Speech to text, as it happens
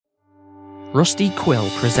Rusty Quill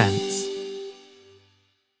presents.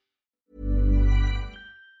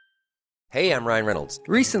 Hey, I'm Ryan Reynolds.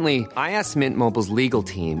 Recently, I asked Mint Mobile's legal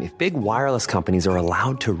team if big wireless companies are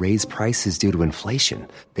allowed to raise prices due to inflation.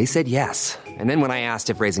 They said yes. And then when I asked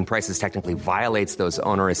if raising prices technically violates those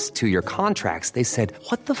onerous two-year contracts, they said,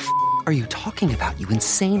 "What the f*** are you talking about, you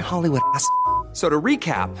insane Hollywood ass?" So to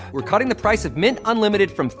recap, we're cutting the price of Mint Unlimited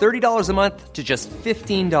from $30 a month to just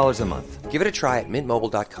 $15 a month. Give it a try at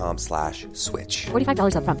mintmobile.com/switch.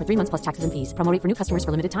 $45 up front for 3 months plus taxes and fees. Promo rate for new customers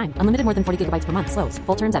for limited time. Unlimited more than 40 gigabytes per month. Slows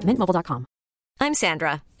full terms at mintmobile.com. I'm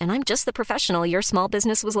Sandra, and I'm just the professional your small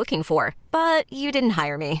business was looking for. But you didn't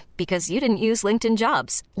hire me because you didn't use LinkedIn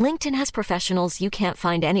Jobs. LinkedIn has professionals you can't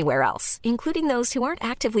find anywhere else, including those who aren't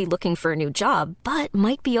actively looking for a new job, but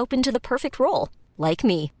might be open to the perfect role, like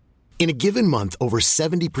me. In a given month, over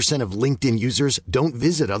 70% of LinkedIn users don't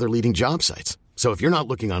visit other leading job sites. So if you're not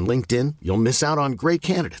looking on LinkedIn, you'll miss out on great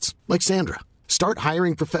candidates like Sandra. Start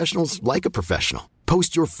hiring professionals like a professional.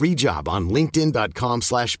 Post your free job on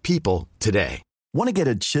linkedin.com/people today. Want to get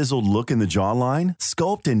a chiseled look in the jawline?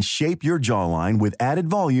 Sculpt and shape your jawline with added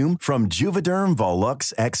volume from Juvederm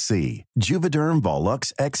Volux XC. Juvederm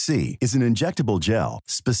Volux XC is an injectable gel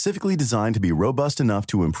specifically designed to be robust enough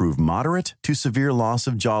to improve moderate to severe loss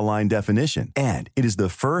of jawline definition. And it is the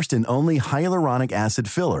first and only hyaluronic acid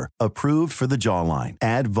filler approved for the jawline.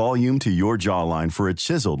 Add volume to your jawline for a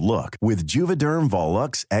chiseled look with Juvederm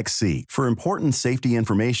Volux XC. For important safety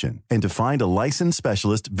information and to find a licensed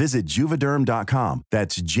specialist, visit juvederm.com.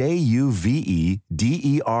 That's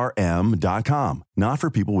JUVEDERM.com. Not for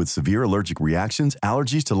people with severe allergic reactions,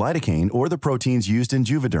 allergies to lidocaine, or the proteins used in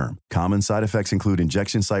Juvederm. Common side effects include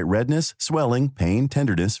injection site redness, swelling, pain,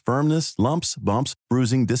 tenderness, firmness, lumps, bumps,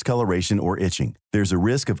 bruising, discoloration, or itching. There's a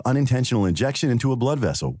risk of unintentional injection into a blood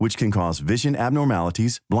vessel, which can cause vision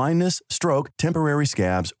abnormalities, blindness, stroke, temporary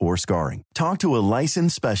scabs, or scarring. Talk to a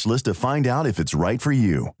licensed specialist to find out if it's right for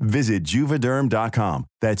you. Visit Juvederm.com.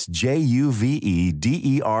 That's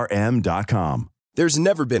JUVEDERM.com. There's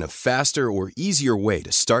never been a faster or easier way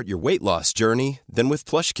to start your weight loss journey than with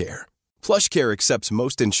PlushCare. PlushCare accepts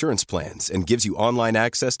most insurance plans and gives you online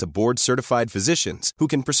access to board-certified physicians who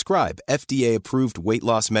can prescribe FDA-approved weight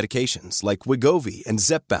loss medications like Wegovy and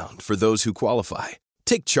Zepbound for those who qualify.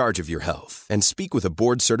 Take charge of your health and speak with a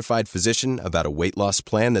board-certified physician about a weight loss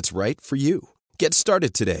plan that's right for you. Get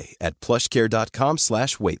started today at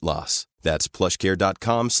plushcare.com/weight loss. That's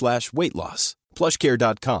plushcare.com/weight loss.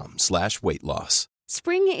 plushcare.com/weight loss.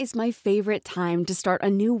 Spring is my favorite time to start a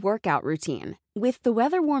new workout routine. With the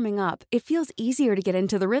weather warming up, it feels easier to get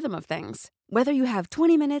into the rhythm of things. Whether you have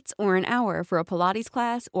 20 minutes or an hour for a Pilates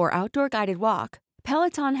class or outdoor guided walk,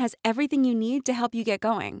 Peloton has everything you need to help you get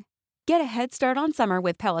going. Get a head start on summer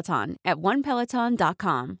with Peloton at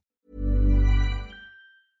onepeloton.com.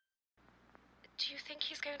 Do you think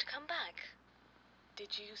he's going to come back?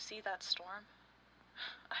 Did you see that storm?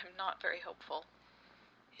 I'm not very hopeful.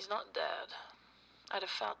 He's not dead. I'd have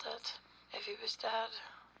felt it if he was dead.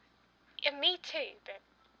 Yeah, me too, but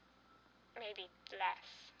maybe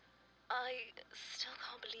less. I still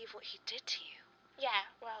can't believe what he did to you. Yeah,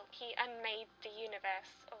 well, he unmade the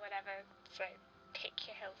universe or whatever, so pick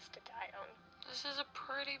your hills to die on. This is a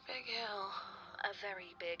pretty big hill. A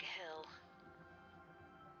very big hill.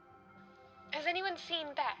 Has anyone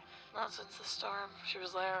seen Beth? Not since the storm. She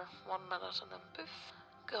was there 1 minute and then poof,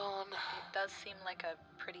 gone. It does seem like a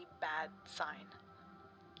pretty bad sign.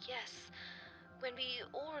 Yes. When we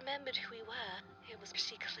all remembered who we were, it was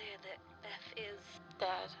pretty clear that Beth is...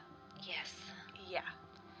 dead. Yes. Yeah.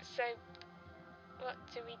 So, what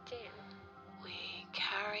do we do? We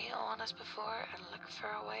carry on as before and look for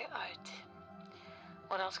a way out.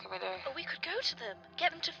 What else can we do? Or we could go to them,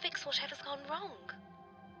 get them to fix whatever's gone wrong.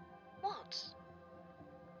 What?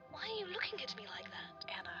 Why are you looking at me like that?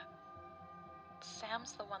 Anna,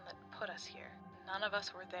 Sam's the one that put us here. None of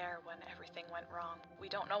us were there when everything went wrong. We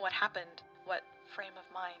don't know what happened, what frame of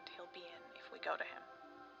mind he'll be in if we go to him.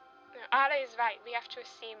 No, Arlo is right. We have to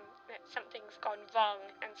assume that something's gone wrong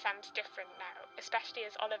and Sam's different now, especially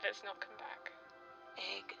as Oliver's not come back.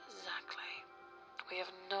 Exactly. We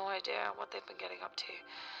have no idea what they've been getting up to,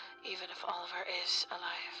 even if Oliver is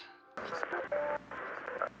alive.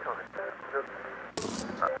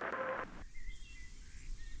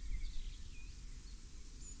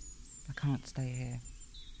 I can't stay here,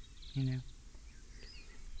 you know.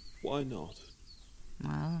 Why not?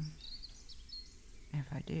 Well,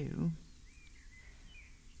 if I do,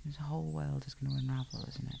 this whole world is going to unravel,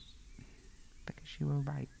 isn't it? Because you were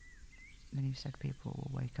right when you said people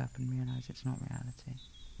will wake up and realise it's not reality.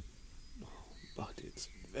 Oh, but it's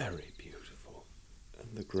very beautiful,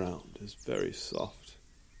 and the ground is very soft.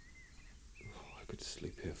 could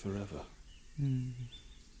sleep here forever.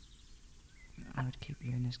 I would keep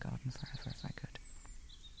you in this garden forever if I could.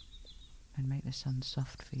 I'd make the sun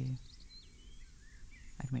soft for you.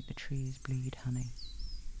 I'd make the trees bleed honey.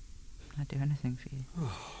 I'd do anything for you.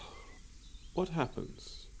 What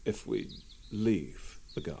happens if we leave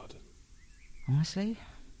the garden? Honestly,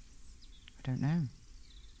 I don't know.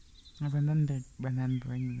 I remembered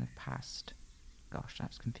remembering the past. Gosh,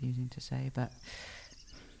 that's confusing to say, but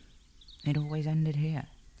it always ended here.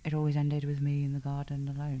 It always ended with me in the garden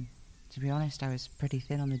alone. To be honest, I was pretty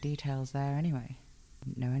thin on the details there anyway.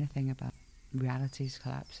 Didn't know anything about realities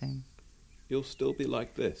collapsing. You'll still be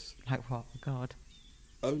like this. Like what? God?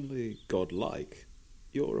 Only godlike.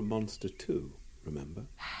 You're a monster too, remember?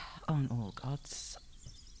 Aren't all gods?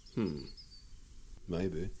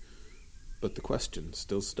 Maybe. But the question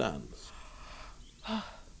still stands.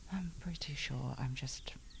 I'm pretty sure I'm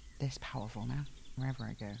just this powerful now, wherever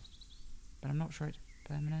I go. But I'm not sure it's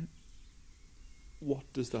permanent.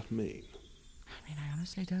 What does that mean? I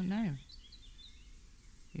honestly don't know.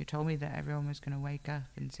 You told me that everyone was going to wake up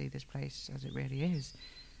and see this place as it really is.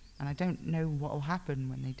 And I don't know what will happen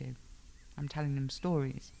when they do. I'm telling them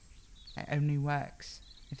stories. It only works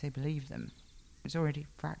if they believe them. It's already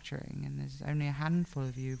fracturing, and there's only a handful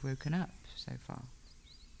of you who've woken up so far.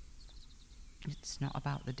 It's not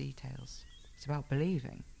about the details. It's about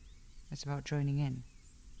believing. It's about joining in.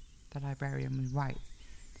 The librarian was right.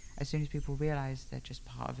 As soon as people realise they're just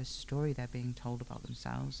part of a story they're being told about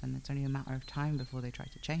themselves, and it's only a matter of time before they try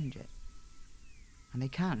to change it. And they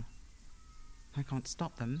can. I can't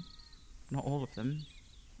stop them. Not all of them.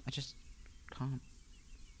 I just can't.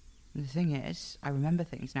 And the thing is, I remember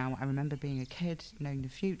things now. I remember being a kid, knowing the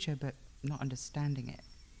future, but not understanding it.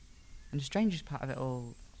 And the strangest part of it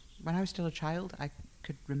all, when I was still a child, I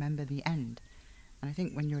could remember the end. And I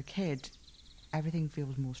think when you're a kid, everything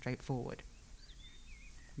feels more straightforward.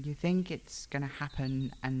 You think it's going to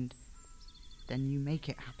happen, and then you make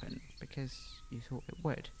it happen, because you thought it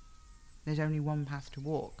would. There's only one path to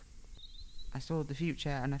walk. I saw the future,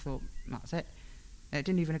 and I thought, that's it. It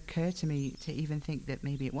didn't even occur to me to even think that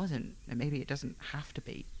maybe it wasn't, that maybe it doesn't have to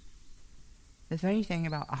be. The funny thing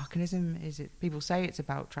about arcanism is that people say it's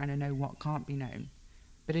about trying to know what can't be known,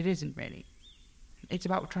 but it isn't really. It's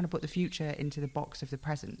about trying to put the future into the box of the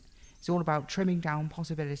present. It's all about trimming down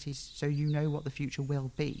possibilities so you know what the future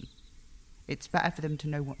will be. It's better for them to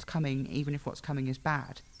know what's coming, even if what's coming is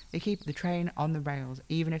bad. They keep the train on the rails,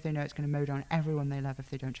 even if they know it's going to mow down everyone they love if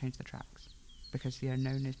they don't change the tracks, because the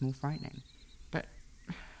unknown is more frightening. But,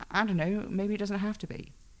 I don't know, maybe it doesn't have to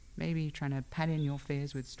be. Maybe trying to pen in your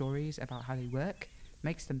fears with stories about how they work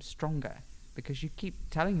makes them stronger, because you keep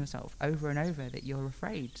telling yourself over and over that you're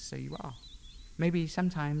afraid, so you are. Maybe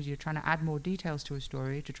sometimes you're trying to add more details to a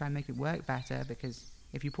story to try and make it work better, because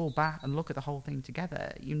if you pull back and look at the whole thing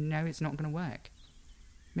together, you know it's not going to work.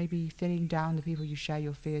 Maybe thinning down the people you share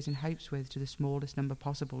your fears and hopes with to the smallest number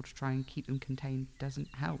possible to try and keep them contained doesn't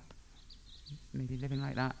help. Maybe living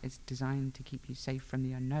like that is designed to keep you safe from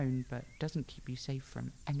the unknown, but doesn't keep you safe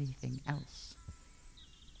from anything else.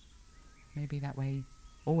 Maybe that way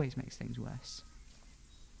always makes things worse.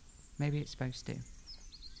 Maybe it's supposed to.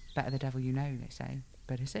 Better the devil you know, they say,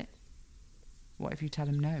 but is it? What if you tell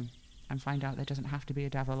him no, and find out there doesn't have to be a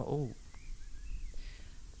devil at all?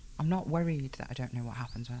 I'm not worried that I don't know what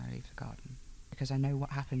happens when I leave the garden, because I know what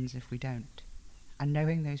happens if we don't. And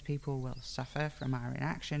knowing those people will suffer from our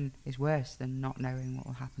inaction is worse than not knowing what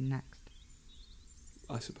will happen next.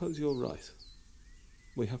 I suppose you're right.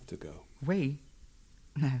 We have to go. We?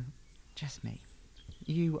 No, just me.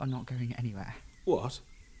 You are not going anywhere. What?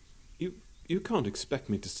 You can't expect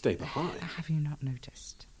me to stay behind. Have you not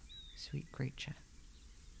noticed, sweet creature,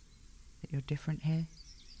 that you're different here?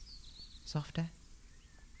 Softer?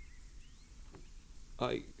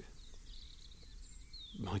 My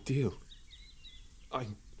deal.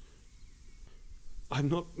 I'm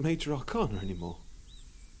not Major Arcana anymore.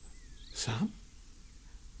 Sam?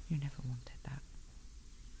 You never wanted that.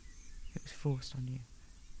 It was forced on you.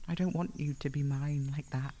 I don't want you to be mine like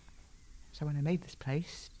that. So when I made this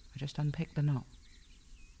place, I just unpicked the knot.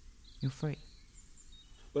 You're free.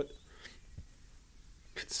 But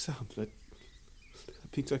Sam, that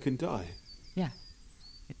means I can die. Yeah,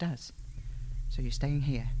 it does. So you're staying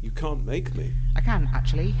here. You can't make me. I can,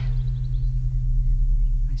 actually.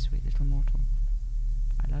 My sweet little mortal.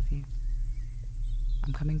 I love you.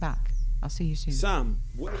 I'm coming back. I'll see you soon. Sam,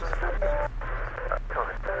 wait.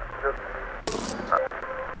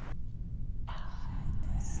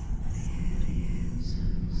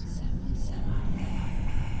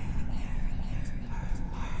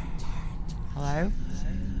 Hello?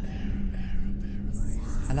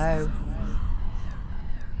 Hello?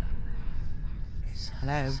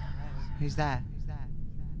 Hello? Who's there?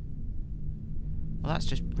 Well, that's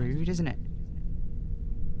just rude, isn't it?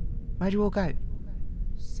 Where'd you all go?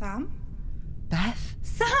 Sam? Beth?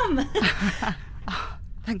 Sam! Oh,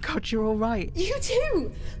 thank God you're all right. You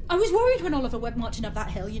too! I was worried when Oliver went marching up that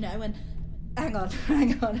hill, and... Hang on.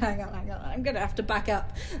 I'm gonna have to back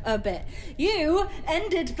up a bit. You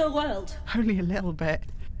ended the world. Only a little bit.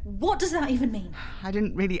 What does that even mean? I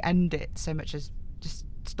didn't really end it so much as just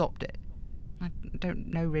stopped it. I don't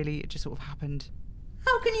know really, it just sort of happened.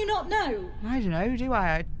 How can you not know? I don't know, do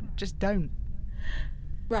I? I just don't.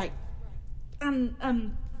 Right.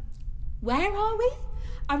 Where are we?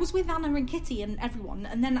 I was with Anna and Kitty and everyone,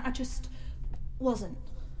 and then I just wasn't.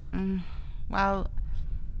 Well,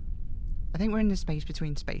 I think we're in the space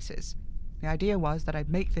between spaces. The idea was that I'd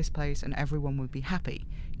make this place and everyone would be happy,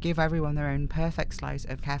 give everyone their own perfect slice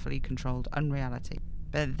of carefully controlled unreality.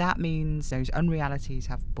 But that means those unrealities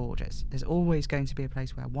have borders. There's always going to be a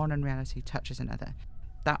place where one unreality touches another.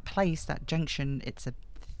 That place, that junction, it's a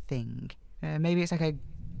thing. Maybe it's like a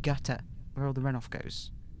gutter where all the runoff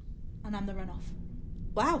goes. And I'm the runoff.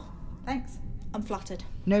 Wow, thanks. I'm flattered.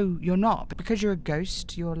 No, you're not. But because you're a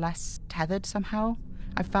ghost, you're less tethered somehow.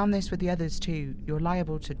 I've found this with the others too. You're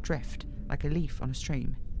liable to drift, like a leaf on a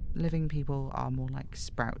stream. Living people are more like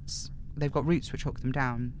sprouts. They've got roots which hook them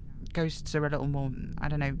down. Ghosts are a little more, I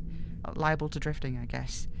don't know, liable to drifting, I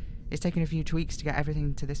guess. It's taken a few tweaks to get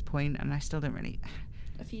everything to this point, and I still don't really...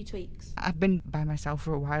 A few tweaks? I've been by myself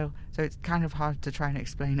for a while, so it's kind of hard to try and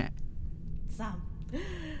explain it.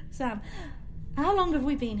 Sam, how long have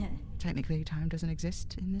we been here? Technically, time doesn't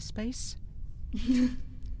exist in this space.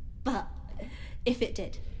 But if it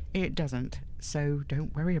did? It doesn't, so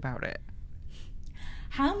don't worry about it.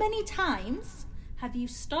 How many times have you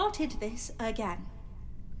started this again?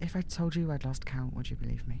 If I told you I'd lost count, would you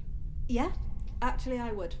believe me? Yeah, actually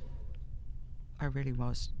I would. I really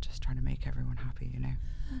was just trying to make everyone happy, you know?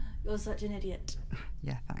 You're such an idiot.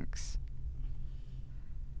 Yeah, thanks.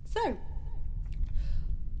 So,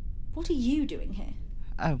 what are you doing here?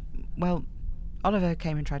 Oh, well, Oliver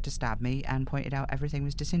came and tried to stab me and pointed out everything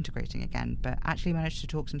was disintegrating again, but actually managed to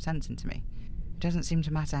talk some sense into me. It doesn't seem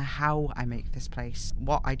to matter how I make this place,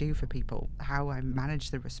 what I do for people, how I manage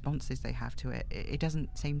the responses they have to it. It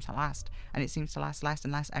doesn't seem to last, and it seems to last less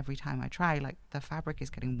and less every time I try, like the fabric is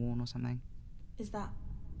getting worn or something. Is that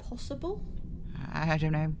possible? I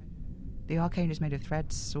don't know. The arcane is made of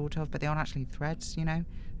threads, sort of, but they aren't actually threads, you know?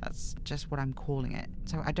 That's just what I'm calling it.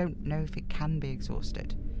 So I don't know if it can be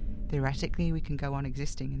exhausted. Theoretically, we can go on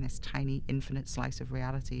existing in this tiny, infinite slice of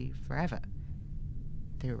reality forever.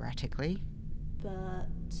 Theoretically. But...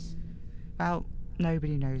 Well,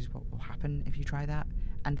 nobody knows what will happen if you try that,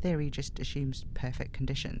 and theory just assumes perfect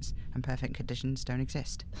conditions, and perfect conditions don't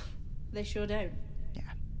exist. They sure don't.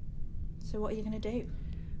 Yeah. So what are you going to do?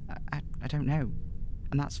 I don't know.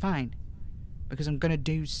 And that's fine. Because I'm going to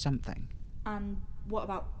do something. And what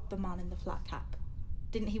about the man in the flat cap?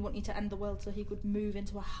 Didn't he want you to end the world so he could move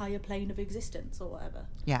into a higher plane of existence or whatever?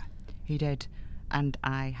 Yeah, he did. And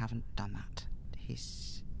I haven't done that.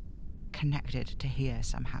 He's connected to here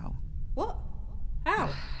somehow. What? How?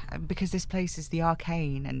 Because this place is the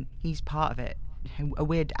arcane and he's part of it. A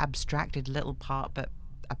weird abstracted little part, but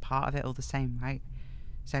a part of it all the same, right?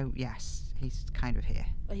 So, yes, he's kind of here.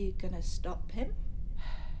 Are you gonna stop him?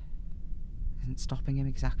 Isn't stopping him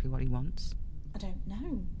exactly what he wants? I don't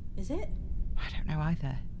know. Is it? I don't know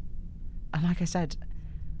either. And like I said,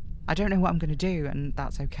 I don't know what I'm going to do, and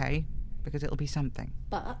that's okay, because it'll be something.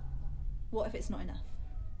 But what if it's not enough?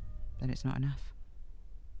 Then it's not enough.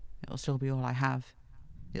 It'll still be all I have.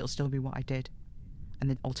 It'll still be what I did.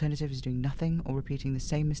 And the alternative is doing nothing or repeating the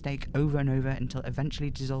same mistake over and over until it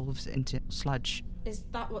eventually dissolves into sludge. Is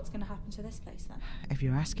that what's going to happen to this place, then? If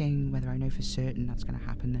you're asking whether I know for certain that's going to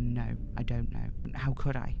happen, then no, I don't know. How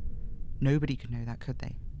could I? Nobody could know that, could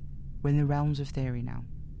they? We're in the realms of theory now,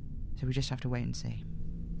 so we just have to wait and see.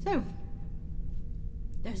 So,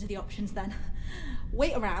 those are the options then.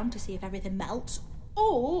 Wait around to see if everything melts,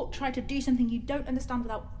 or try to do something you don't understand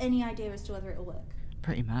without any idea as to whether it'll work.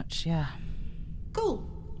 Pretty much, yeah. Cool.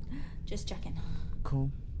 Just checking.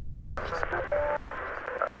 Cool.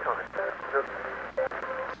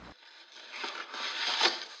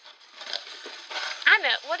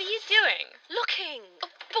 Anna, what are you doing? Looking!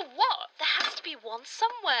 For what? There has to be one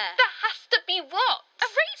somewhere. There has to be what? A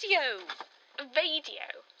radio! A radio?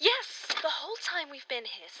 Yes! The whole time we've been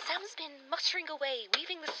here, Sam's been muttering away,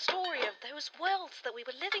 weaving the story of those worlds that we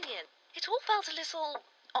were living in. It all felt a little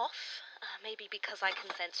off. Maybe because I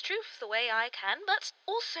can sense truth the way I can, but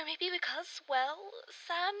also maybe because, well,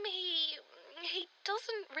 Sam, He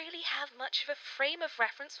doesn't really have much of a frame of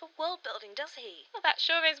reference for world building, does he? Well, that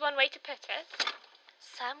sure is one way to put it.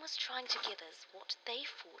 Sam was trying to give us what they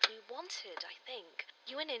thought we wanted, I think.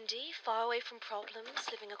 You and Indy, far away from problems,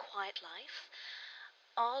 living a quiet life.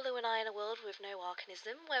 Arlo and I in a world with no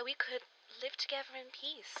arcanism, where we could live together in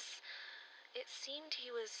peace. It seemed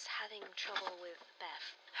he was having trouble with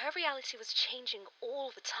Beth. Her reality was changing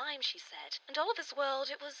all the time, she said. And Oliver's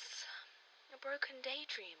world, it was a broken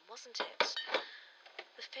daydream, wasn't it?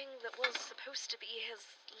 The thing that was supposed to be his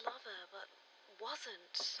lover, but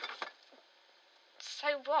wasn't.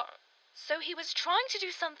 So what? So he was trying to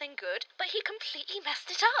do something good, but he completely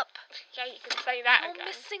messed it up. Yeah, you can say that You're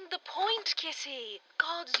again. missing the point, Kitty.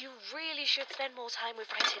 God, you really should spend more time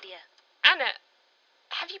with Rytidia. Anna,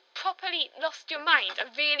 have you properly lost your mind? I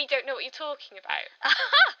really don't know what you're talking about.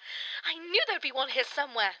 Aha! I knew there'd be one here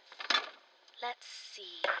somewhere. Let's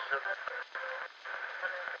see.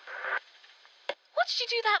 What did you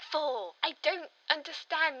do that for? I don't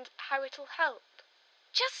understand how it'll help.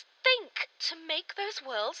 Just think. To make those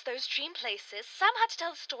worlds, those dream places, Sam had to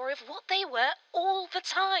tell the story of what they were all the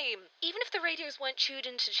time. Even if the radios weren't tuned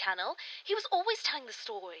into the channel, he was always telling the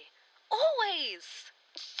story. Always!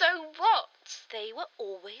 So what? They were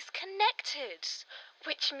always connected.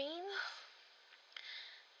 Which means?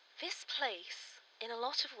 This place, in a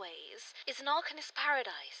lot of ways, is an Arcanist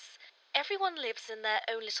paradise. Everyone lives in their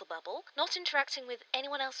own little bubble, not interacting with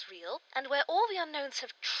anyone else real, and where all the unknowns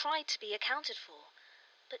have tried to be accounted for.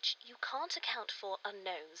 But you can't account for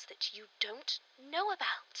unknowns that you don't know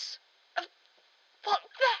about. What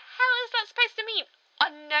the hell is that supposed to mean?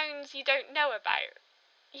 Unknowns you don't know about?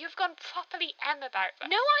 You've gone properly M about that.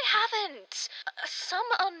 No, I haven't. Some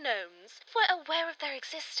unknowns, we're aware of their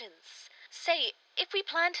existence. Say, if we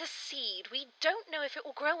plant a seed, we don't know if it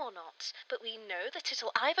will grow or not, but we know that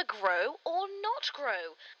it'll either grow or not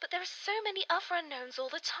grow. But there are so many other unknowns all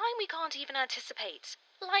the time we can't even anticipate.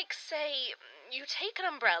 Like, say, you take an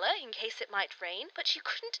umbrella in case it might rain, but you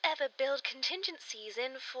couldn't ever build contingencies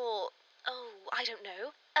in for, I don't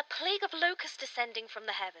know, a plague of locusts descending from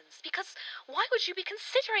the heavens, because why would you be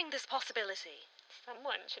considering this possibility?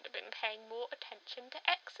 Someone should have been paying more attention to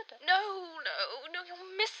Exodus. No,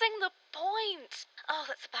 you're missing the point. Oh,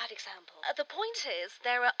 that's a bad example. The point is,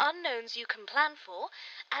 there are unknowns you can plan for,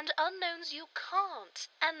 and unknowns you can't.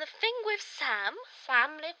 And the thing with Sam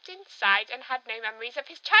lived inside and had no memories of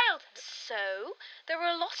his childhood. So, there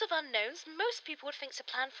are a lot of unknowns most people would think to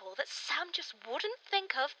plan for that Sam just wouldn't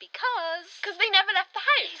think of because they never left the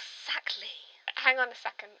house. Exactly. Hang on a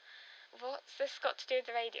second. What's this got to do with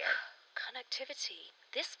the radio? Connectivity.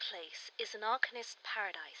 This place is an Arcanist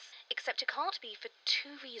paradise, except it can't be for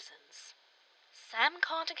two reasons. Sam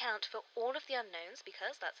can't account for all of the unknowns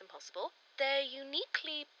because that's impossible. They're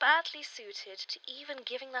uniquely badly suited to even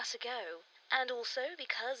giving that a go. And also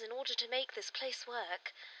because in order to make this place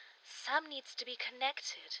work, Sam needs to be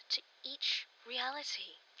connected to each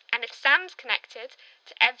reality. And if Sam's connected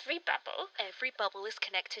to every bubble is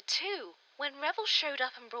connected too. When Revel showed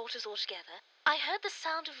up and brought us all together, I heard the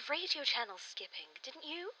sound of radio channels skipping, didn't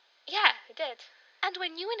you? Yeah, I did. And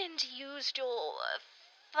when you and Indy used your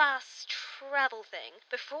fast travel thing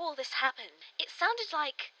before all this happened, it sounded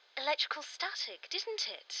like electrical static, didn't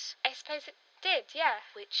it? I suppose it did, yeah.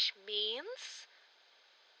 Which means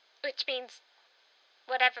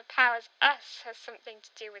whatever powers us has something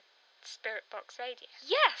to do with Spirit Box Radio.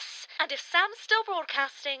 Yes! And if Sam's still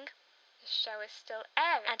broadcasting, the show is still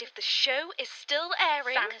airing. And if the show is still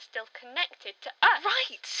airing, Sam is still connected to us.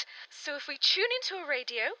 Right! So if we tune into a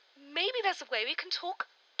radio, maybe there's a way we can talk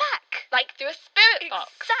back. Like through a spirit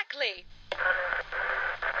box. Exactly!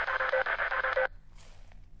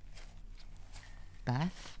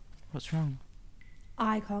 Beth? What's wrong?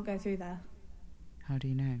 I can't go through there. How do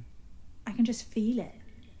you know? I can just feel it.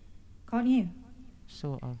 Can't you?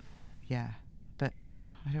 Sort of, yeah. But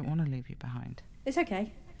I don't want to leave you behind. It's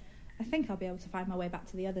okay. I think I'll be able to find my way back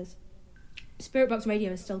to the others. Spirit Box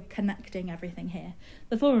Radio is still connecting everything here.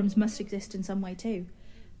 The forums must exist in some way too.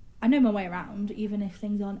 I know my way around, even if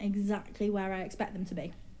things aren't exactly where I expect them to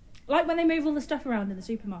be. Like when they move all the stuff around in the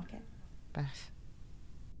supermarket. Beth,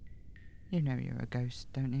 you know you're a ghost,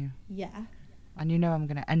 don't you? Yeah. And you know I'm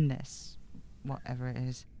going to end this, whatever it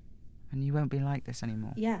is, and you won't be like this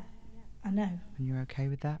anymore. Yeah, I know. And you're okay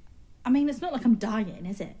with that? I mean, it's not like I'm dying,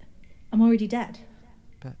 is it? I'm already dead.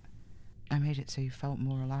 But I made it so you felt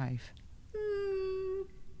more alive.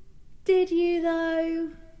 Did you,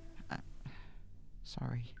 though?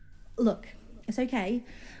 Sorry. Look, it's okay.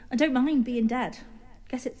 I don't mind being dead.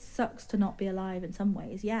 Guess it sucks to not be alive in some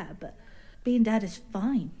ways, yeah, but being dead is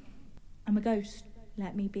fine. I'm a ghost.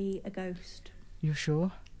 Let me be a ghost. You're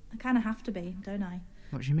sure? I kind of have to be, don't I?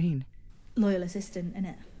 What do you mean? Loyal assistant,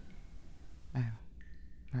 innit? Oh,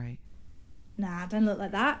 right. Nah, don't look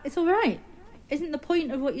like that. It's all right. Isn't the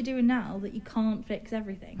point of what you're doing now that you can't fix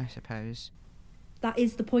everything? I suppose. That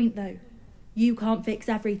is the point, though. You can't fix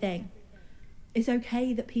everything. It's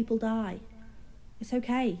okay that people die. It's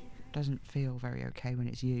okay. Doesn't feel very okay when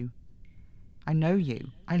it's you. I know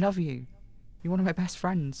you. I love you. You're one of my best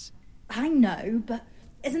friends. I know, but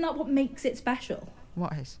isn't that what makes it special?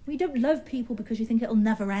 What is? Well, you don't love people because you think it'll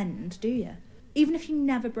never end, do you? Even if you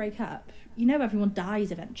never break up, you know everyone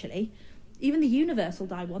dies eventually. Even the universe will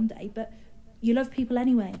die one day, but you love people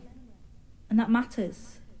anyway. And that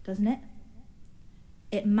matters, doesn't it?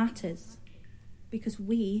 It matters. Because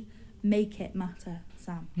we make it matter,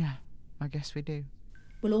 Sam. Yeah, I guess we do.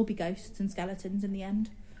 We'll all be ghosts and skeletons in the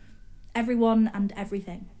end. Everyone and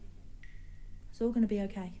everything. It's all going to be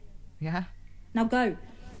okay. Yeah? Now go.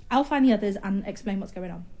 I'll find the others and explain what's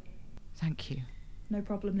going on. Thank you. No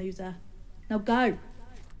problem, loser. Now go.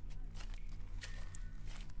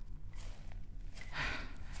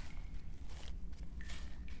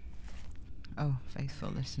 Oh, faithful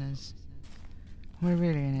listeners. We're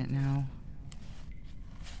really in it now.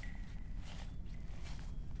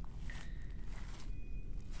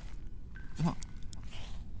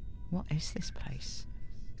 What is this place?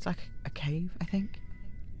 It's like a cave, I think.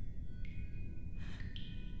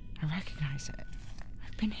 I recognise it.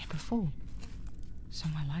 I've been here before.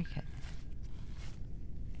 Somewhere like it.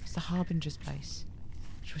 It's the Harbinger's place,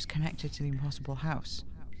 which was connected to the Impossible House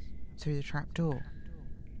through the trapdoor.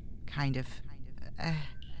 Kind of,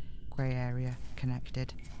 grey area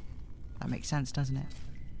connected. That makes sense, doesn't it?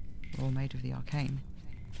 We're all made of the arcane.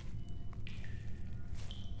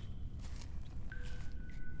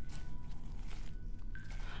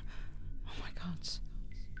 Oh my God.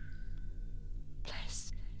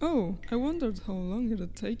 Bliss. Oh, I wondered how long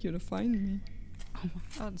it'd take you to find me. Oh my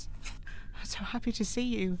God. I'm so happy to see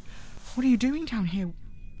you. What are you doing down here?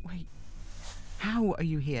 Wait. How are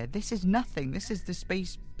you here? This is nothing. This is the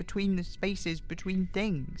space between the spaces between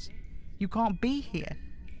things. You can't be here.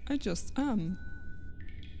 I just am.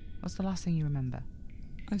 What's the last thing you remember?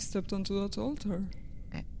 I stepped onto that altar.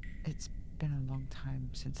 It's been a long time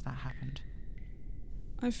since that happened.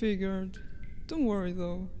 I figured. Don't worry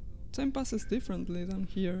though. Time passes differently than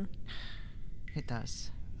here. It does,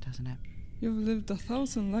 doesn't it? You've lived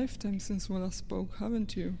 1,000 lifetimes since we last spoke,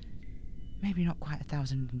 haven't you? Maybe not quite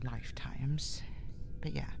 1,000 lifetimes,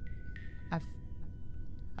 but yeah.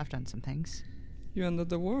 I've done some things. You ended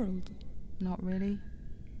the world. Not really.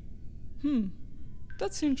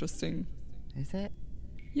 That's interesting. Is it?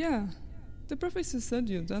 Yeah. The prophecy said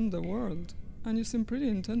you'd end the world, and you seemed pretty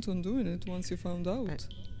intent on doing it once you found out. But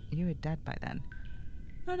you were dead by then.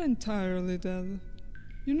 Not entirely dead.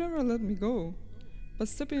 You never let me go. But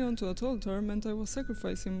stepping onto that altar meant I was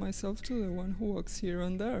sacrificing myself to the one who walks here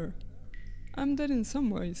and there. I'm dead in some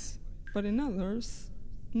ways, but in others,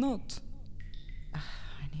 not.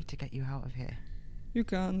 I need to get you out of here. You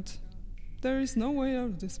can't. There is no way out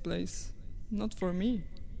of this place. Not for me.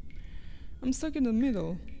 I'm stuck in the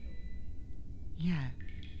middle. Yeah.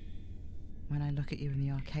 When I look at you in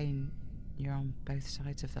the arcane, you're on both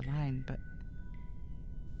sides of the line, but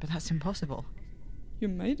that's impossible. You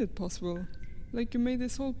made it possible. Like you made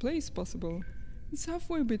this whole place possible. It's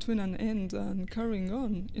halfway between an end and carrying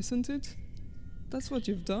on, isn't it? That's what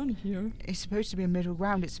you've done here. It's supposed to be a middle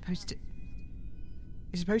ground. It's supposed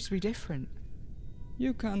to be different.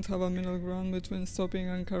 You can't have a middle ground between stopping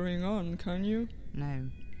and carrying on, can you? No,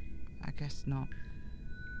 I guess not.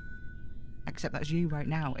 Except that's you right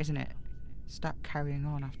now, isn't it? Stuck carrying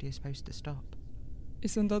on after you're supposed to stop.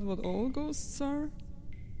 Isn't that what all ghosts are?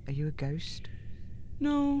 Are you a ghost?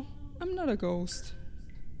 No, I'm not a ghost.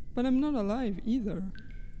 But I'm not alive either.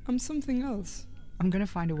 I'm something else. I'm gonna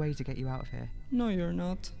find a way to get you out of here. No, you're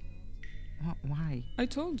not. What? Why? I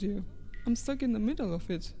told you. I'm stuck in the middle of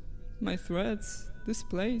it. My threads, this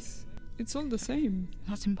place, it's all the same.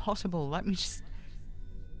 That's impossible. Let me just...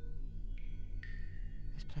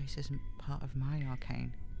 This place isn't part of my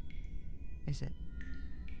arcane, is it?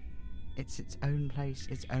 It's its own place,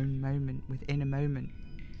 its own moment within a moment.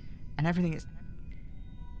 And everything is...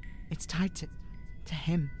 It's tied to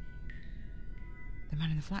him. The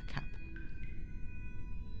man in the flat cap.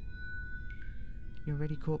 You're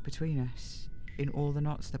already caught between us in all the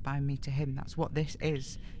knots that bind me to him. That's what this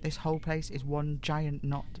is. This whole place is one giant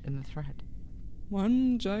knot in the thread.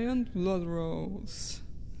 One giant blood rose.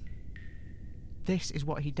 This is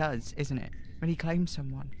what he does, isn't it? When he claims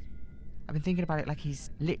someone. I've been thinking about it like he's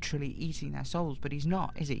literally eating their souls, but he's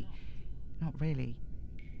not, is he? Not really.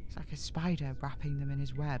 It's like a spider wrapping them in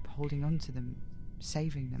his web, holding on to them,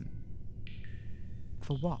 saving them.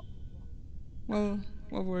 For what? Well,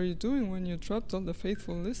 what were you doing when you trapped all the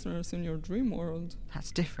faithful listeners in your dream world?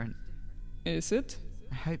 That's different. Is it?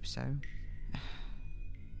 I hope so.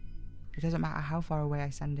 It doesn't matter how far away I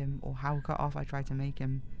send him or how cut off I try to make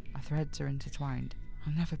him. Our threads are intertwined.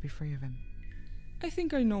 I'll never be free of him. I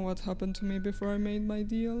think I know what happened to me before I made my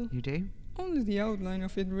deal. You do? Only the outline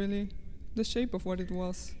of it, really. The shape of what it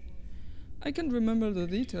was. I can't remember the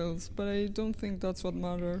details, but I don't think that's what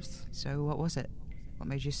matters. So what was it? What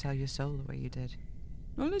made you sell your soul the way you did?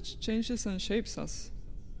 Knowledge changes and shapes us.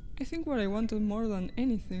 I think what I wanted more than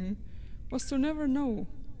anything was to never know,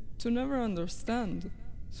 to never understand,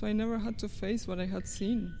 so I never had to face what I had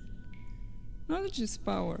seen. Knowledge is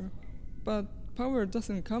power, but power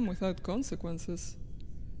doesn't come without consequences.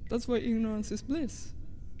 That's why ignorance is bliss.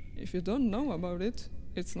 If you don't know about it,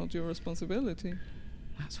 it's not your responsibility.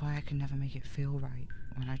 That's why I can never make it feel right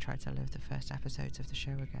when I try to live the first episodes of the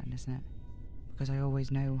show again, isn't it? Because I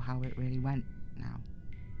always know how it really went now.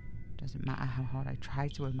 Doesn't matter how hard I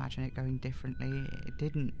tried to imagine it going differently, it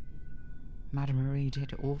didn't. Madame Marie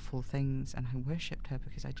did awful things, and I worshipped her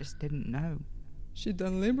because I just didn't know. She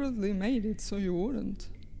deliberately made it so you wouldn't.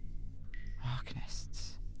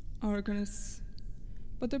 Arcanists. Arcanists.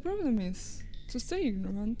 But the problem is, to stay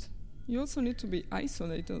ignorant, you also need to be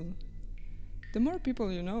isolated. The more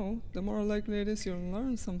people you know, the more likely it is you'll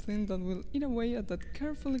learn something that will eat away at that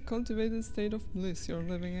carefully cultivated state of bliss you're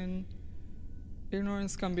living in.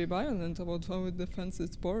 Ignorance can be violent about how it defends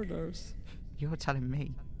its borders. You're telling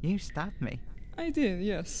me? You stabbed me. I did,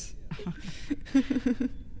 yes. I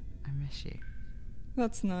miss you.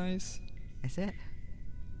 That's nice. Is it?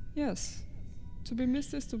 Yes. To be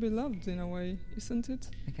missed is to be loved in a way, isn't it?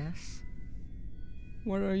 I guess.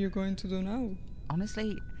 What are you going to do now?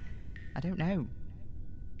 Honestly, I don't know.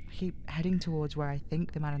 I keep heading towards where I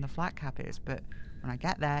think the man in the flat cap is, but when I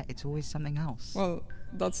get there, it's always something else. Well,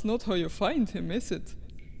 that's not how you find him, is it?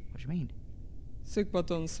 What do you mean? Seek but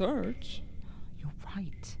don't search. You're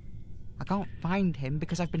right. I can't find him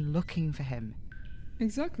because I've been looking for him.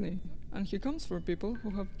 Exactly. And he comes for people who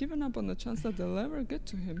have given up on the chance that they'll ever get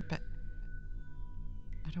to him. But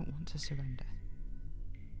I don't want to surrender.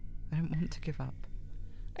 I don't want to give up.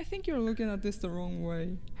 I think you're looking at this the wrong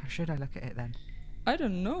way. How should I look at it then? I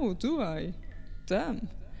don't know, do I? Damn.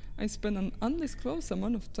 I spent an undisclosed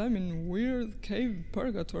amount of time in weird cave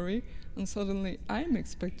purgatory, and suddenly I'm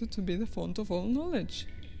expected to be the font of all knowledge.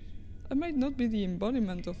 I might not be the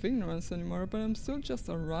embodiment of ignorance anymore, but I'm still just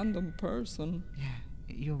a random person. Yeah,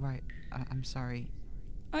 you're right. I'm sorry.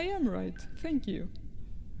 I am right, thank you.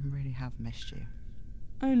 I really have missed you.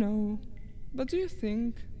 I know. But do you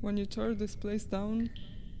think, when you tear this place down,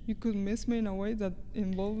 you could miss me in a way that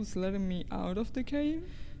involves letting me out of the cave?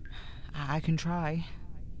 I can try.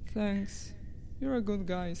 Thanks. You're a good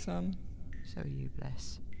guy, Sam. So are you,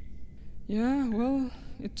 Bliss. Yeah, well,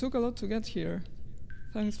 it took a lot to get here.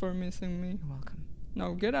 Thanks for missing me. You're welcome.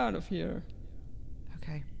 Now get out of here.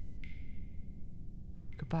 Okay.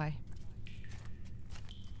 Goodbye.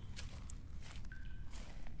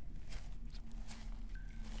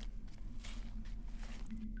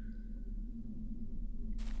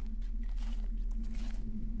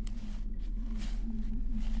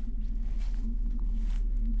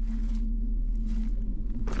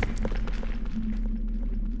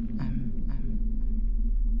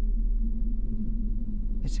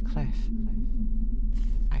 It's a cliff.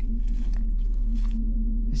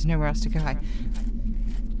 There's nowhere else to go.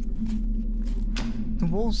 The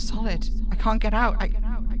wall's solid. I can't get out. I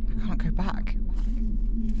can't go back.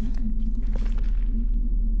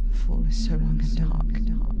 The fall is so long and dark.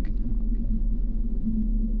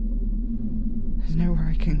 There's nowhere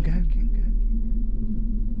I can go.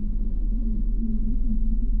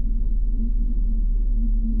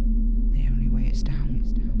 The only way is down.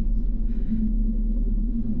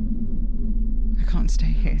 I can't stay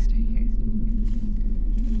here.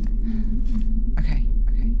 Okay.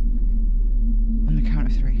 On the count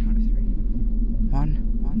of three.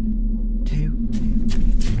 1, 2.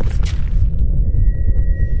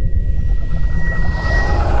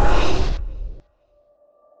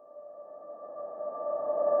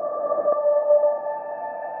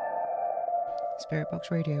 Spirit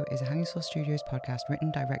Box Radio is a Hanging Soul Studios podcast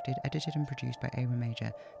written, directed, edited and produced by Ava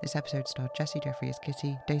Major. This episode starred Jessie Jeffrey as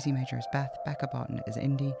Kitty, Daisy Major as Beth, Becca Barton as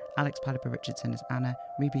Indy, Alex Palaber Richardson as Anna,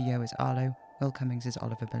 Reba Yo as Arlo, Will Cummings as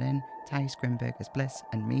Oliver Berlin, Thais Grimberg as Bliss,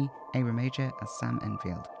 and me, Ava Major, as Sam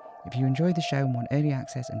Enfield. If you enjoy the show and want early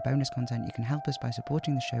access and bonus content, you can help us by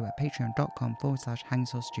supporting the show at patreon.com/Hanging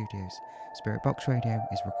Soul Studios. Spirit Box Radio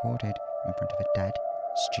is recorded in front of a dead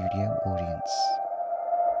studio audience.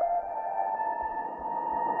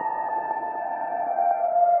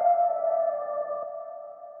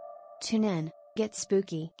 Tune in, get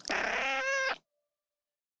spooky.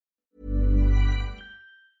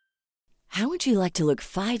 How would you like to look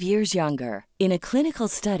 5 years younger? In a clinical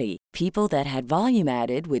study, people that had volume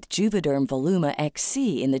added with Juvederm Voluma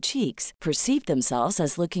XC in the cheeks perceived themselves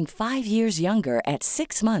as looking 5 years younger at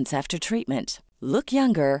 6 months after treatment. Look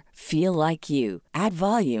younger, feel like you. Add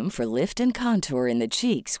volume for lift and contour in the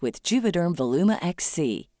cheeks with Juvederm Voluma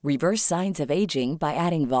XC. Reverse signs of aging by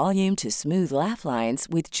adding volume to smooth laugh lines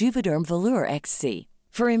with Juvederm Volure XC.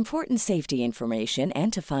 For important safety information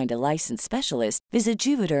and to find a licensed specialist, visit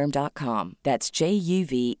Juvederm.com. That's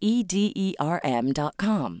JUVEDERM.com.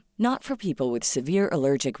 Not for people with severe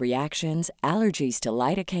allergic reactions, allergies to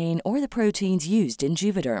lidocaine, or the proteins used in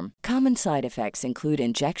Juvederm. Common side effects include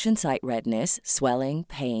injection site redness, swelling,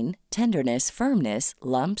 pain, tenderness, firmness,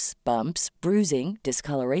 lumps, bumps, bruising,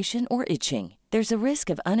 discoloration, or itching. There's a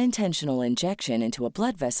risk of unintentional injection into a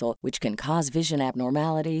blood vessel, which can cause vision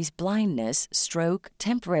abnormalities, blindness, stroke,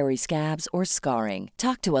 temporary scabs, or scarring.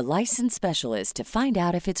 Talk to a licensed specialist to find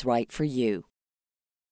out if it's right for you.